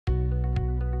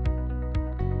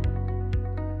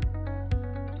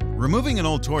Removing an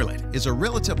old toilet is a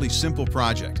relatively simple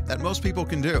project that most people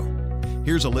can do.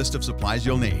 Here's a list of supplies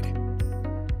you'll need.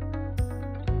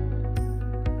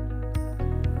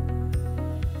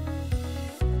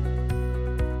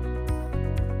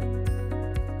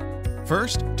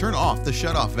 First, turn off the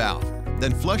shutoff valve,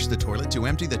 then flush the toilet to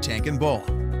empty the tank and bowl.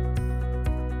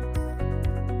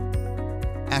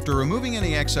 After removing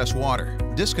any excess water,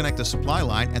 disconnect the supply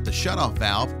line at the shutoff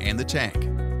valve and the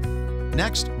tank.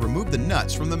 Next, remove the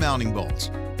nuts from the mounting bolts.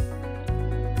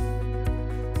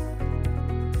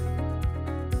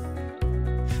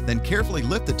 Then carefully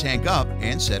lift the tank up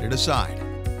and set it aside.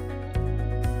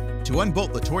 To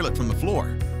unbolt the toilet from the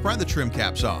floor, pry the trim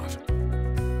caps off.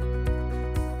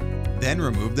 Then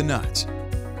remove the nuts.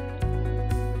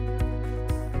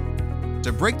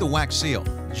 To break the wax seal,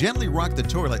 gently rock the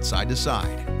toilet side to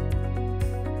side.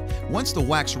 Once the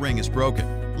wax ring is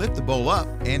broken, lift the bowl up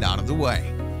and out of the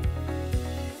way.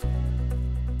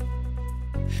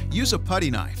 Use a putty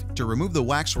knife to remove the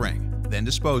wax ring, then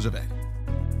dispose of it.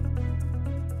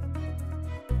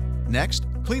 Next,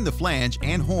 clean the flange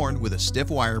and horn with a stiff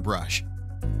wire brush.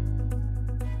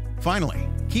 Finally,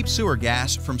 keep sewer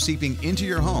gas from seeping into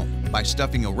your home by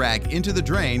stuffing a rag into the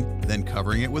drain, then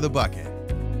covering it with a bucket.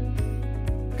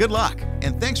 Good luck,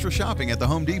 and thanks for shopping at the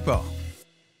Home Depot.